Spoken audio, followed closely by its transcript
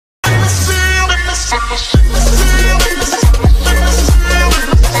Yo,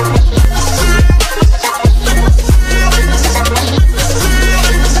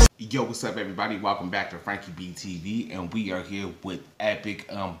 what's up everybody? Welcome back to Frankie B TV, and we are here with epic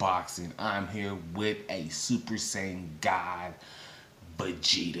unboxing. I'm here with a Super Saiyan God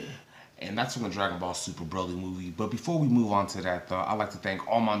Vegeta, and that's from the Dragon Ball Super Broly movie. But before we move on to that though, I'd like to thank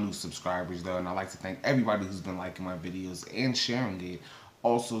all my new subscribers though, and I'd like to thank everybody who's been liking my videos and sharing it.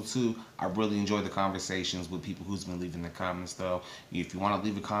 Also too, I really enjoy the conversations with people who's been leaving the comments though. If you want to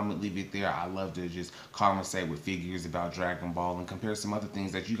leave a comment, leave it there. I love to just conversate with figures about Dragon Ball and compare some other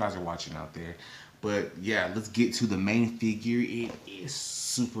things that you guys are watching out there. But yeah, let's get to the main figure. It is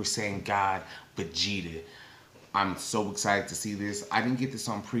Super Saiyan God Vegeta. I'm so excited to see this. I didn't get this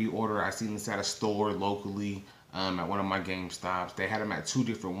on pre-order. I seen this at a store locally. At one of my GameStops. They had them at two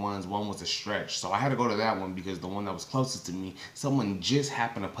different ones. One was a stretch, so I had to go to that one because the one that was closest to me, someone just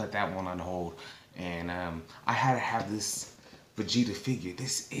happened to put that one on hold, and I had to have this Vegeta figure.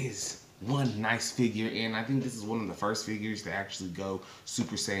 This is one nice figure, and I think this is one of the first figures to actually go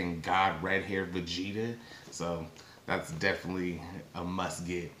Super Saiyan God red hair Vegeta, so that's definitely a must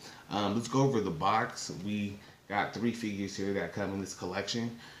get. Let's go over the box. We got 3 figures here that come in this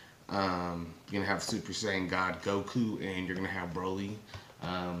collection. You're gonna have Super Saiyan God Goku, and you're gonna have Broly.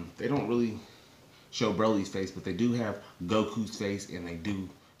 They don't really show Broly's face, but they do have Goku's face, and they do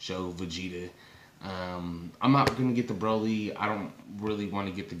show Vegeta. I'm not gonna get the Broly. I don't really want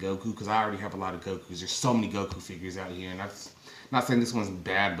to get the Goku because I already have a lot of Gokus. There's so many Goku figures out here, and I'm not saying this one's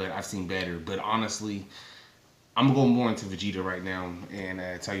bad, but I've seen better. But honestly, I'm going more into Vegeta right now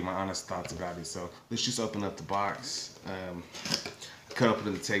and tell you my honest thoughts about it. So let's just open up the box. Cut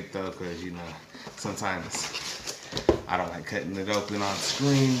open the tape though, because you know sometimes I don't like cutting it open on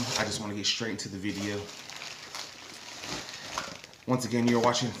screen. I just want to get straight into the video. Once again, you're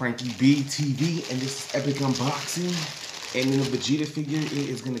watching Frankie B TV, and this is epic unboxing. And in the Vegeta figure, it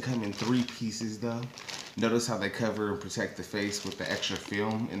is going to come in 3 pieces though. Notice how they cover and protect the face with the extra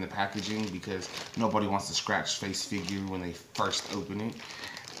film in the packaging, because nobody wants to scratch face figure when they first open it.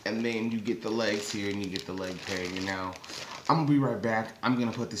 And then you get the legs here, and you get the leg peg. And now I'm gonna be right back. I'm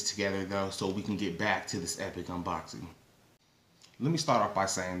gonna put this together though, so we can get back to this epic unboxing. Let me start off by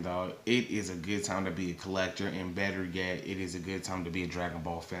saying though, it is a good time to be a collector, and better yet, it is a good time to be a Dragon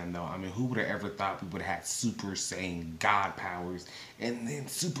Ball fan though. I mean, who would have ever thought we would have had Super Saiyan God powers and then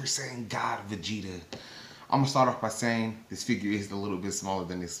Super Saiyan God Vegeta? I'm gonna start off by saying this figure is a little bit smaller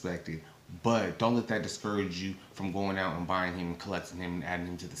than expected, but don't let that discourage you from going out and buying him, collecting him, and adding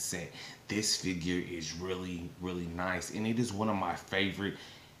him to the set. This figure is really, really nice, and it is one of my favorite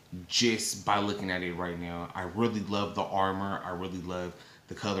just by looking at it right now. I really love the armor. I really love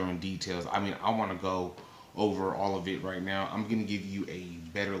the color and details. I mean, I want to go over all of it right now. I'm gonna give you a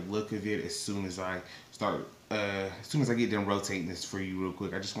better look of it as soon as I start. As soon as I get done rotating this for you real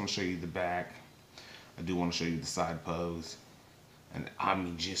quick. I just want to show you the back. I do want to show you the side pose. And I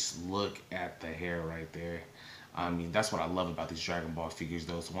mean, just look at the hair right there. I mean, that's what I love about these Dragon Ball figures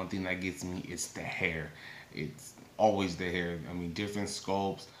though. So one thing that gets me is the hair. It's always the hair. I mean, different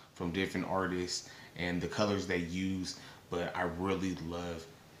sculpts from different artists and the colors they use. But I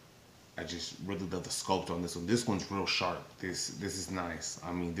just really love the sculpt on this one. This one's real sharp. This is nice.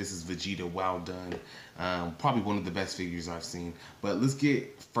 I mean, this is Vegeta, well done. Probably one of the best figures I've seen. But let's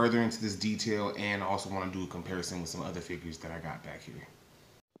get further into this detail, and I also want to do a comparison with some other figures that I got back here.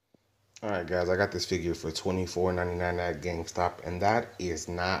 Alright guys, I got this figure for $24.99 at GameStop, and that is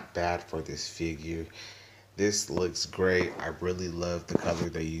not bad for this figure. This looks great. I really love the color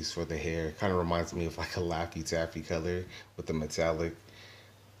they use for the hair. It kind of reminds me of like a Laffy Taffy color with the metallic.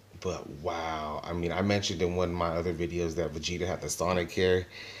 But wow, I mean, I mentioned in one of my other videos that Vegeta had the Sonic hair.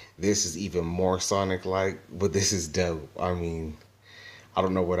 This is even more Sonic-like, but this is dope. I mean, I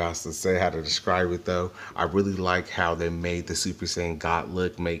don't know what else to say, how to describe it though. I really like how they made the Super Saiyan God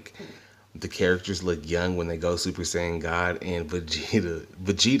look, make the characters look young when they go Super Saiyan God, and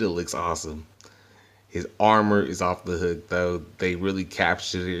Vegeta looks awesome. His armor is off the hook though. They really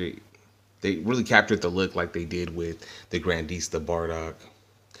captured it. They really captured the look like they did with the Grandista Bardock.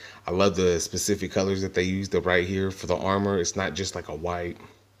 I love the specific colors that they used right here for the armor. It's not just like a white.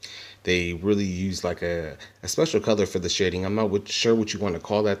 They really use like a special color for the shading. I'm not sure what you want to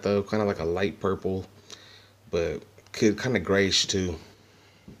call that though. Kind of like a light purple, but kind of grayish too.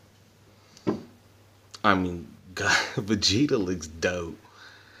 I mean, God, Vegeta looks dope.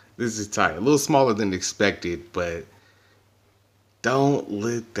 This is tight. A little smaller than expected, but don't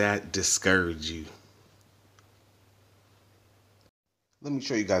let that discourage you. Let me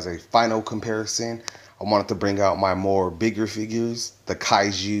show you guys a final comparison. I wanted to bring out my more bigger figures, the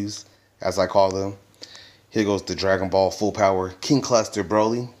kaijus, as I call them. Here goes the Dragon Ball Full Power King Cluster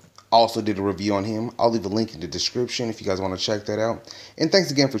Broly. Also did a review on him. I'll leave a link in the description if you guys want to check that out. And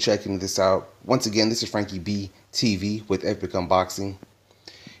thanks again for checking this out. Once again, this is Frankie B TV with Epic Unboxing.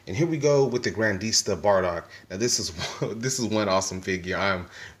 And here we go with the Grandista Bardock. Now this is one awesome figure. I'm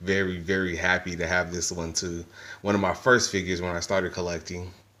very, very happy to have this one too. One of my first figures when I started collecting.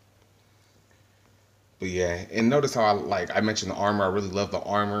 But yeah, and notice how I mentioned the armor. I really love the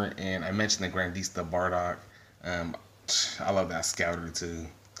armor, and I mentioned the Grandista Bardock. I love that Scouter too.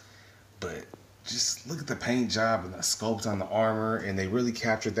 But just look at the paint job and the sculpt on the armor, and they really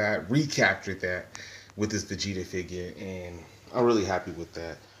recaptured that with this Vegeta figure, and I'm really happy with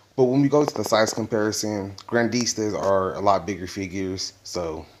that. But when we go to the size comparison, Grandistas are a lot bigger figures,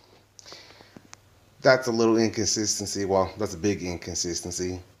 so that's a little inconsistency. Well, that's a big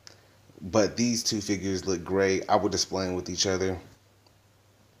inconsistency. But these two figures look great. I would display them with each other.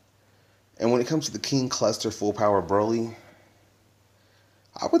 And when it comes to the King Cluster Full Power Broly,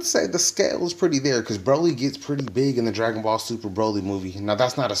 I would say the scale is pretty there, because Broly gets pretty big in the Dragon Ball Super Broly movie. Now,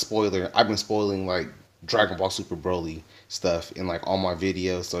 that's not a spoiler. I've been spoiling Dragon Ball Super Broly stuff in all my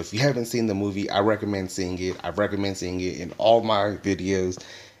videos. So if you haven't seen the movie, I recommend seeing it. I recommend seeing it in all my videos,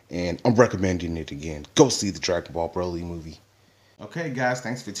 and I'm recommending it again. Go see the Dragon Ball Broly movie. Okay guys,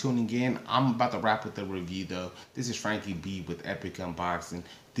 thanks for tuning in. I'm about to wrap with the review though. This is Frankie B with Epic Unboxing.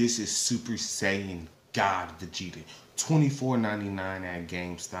 This is Super Saiyan God Vegeta. $24.99 at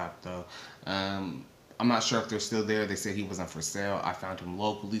GameStop though. I'm not sure if they're still there. They said he wasn't for sale. I found him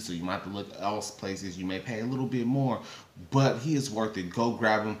locally, so you might have to look else places. You may pay a little bit more, but he is worth it. Go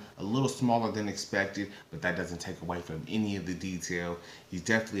grab him. A little smaller than expected, but that doesn't take away from any of the detail. He's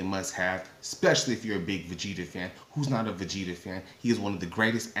definitely a must-have, especially if you're a big Vegeta fan. Who's not a Vegeta fan? He is one of the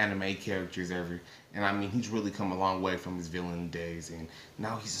greatest anime characters ever, and I mean, he's really come a long way from his villain days, and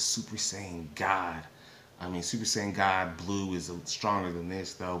now he's a Super Saiyan God. I mean, Super Saiyan God Blue is stronger than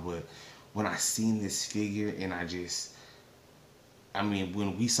this though, but when I seen this figure, and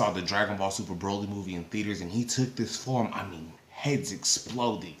when we saw the Dragon Ball Super Broly movie in theaters and he took this form, I mean, heads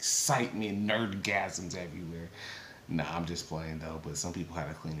exploded, excitement, nerdgasms everywhere. Nah, I'm just playing though, but some people had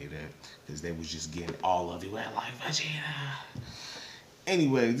to clean it up because they was just getting all of it. Like Vegeta.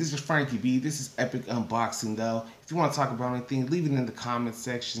 Anyway, this is Frankie B. This is Epic Unboxing, though. If you want to talk about anything, leave it in the comment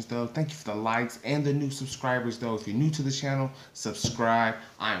sections, though. Thank you for the likes and the new subscribers, though. If you're new to the channel, subscribe.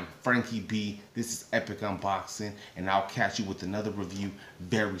 I am Frankie B. This is Epic Unboxing, and I'll catch you with another review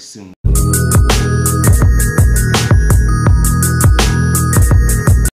very soon.